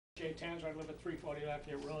Jay Tanzer. I live at 340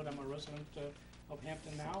 Lafayette Road. I'm a resident of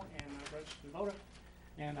Hampton now and a registered voter.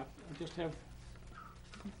 And I just have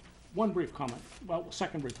one brief comment, well,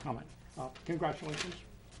 second brief comment. Congratulations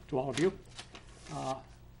to all of you.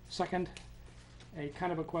 Second, a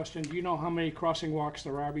kind of a question. Do you know how many crossing walks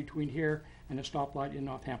there are between here and the stoplight in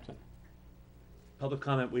Northampton? Public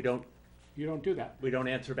comment, we don't You don't do that.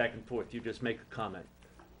 answer back and forth. You just make a comment.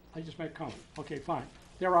 I just made a comment. Okay, fine.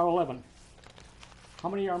 There are 11. How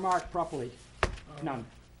many are marked properly? None.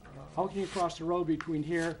 How can you cross the road between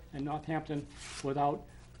here and Northampton without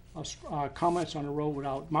comments on the road,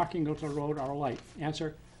 without marking of the road or a light?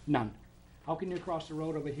 Answer, none. How can you cross the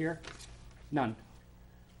road over here? None.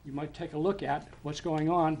 You might take a look at what's going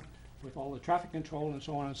on with all the traffic control and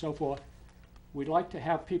so on and so forth. We'd like to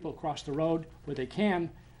have people cross the road where they can,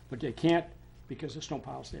 but they can't because there's snow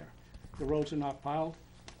piles there. The roads are not piled.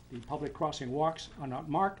 The public crossing walks are not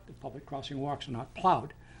marked. The public crossing walks are not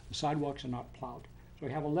plowed. The sidewalks are not plowed. So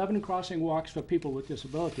we have 11 crossing walks for people with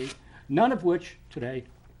disabilities, none of which today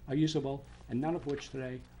are usable, and none of which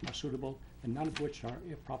today are suitable, and none of which are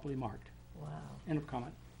properly marked. Wow. End of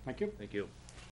comment. Thank you. Thank you.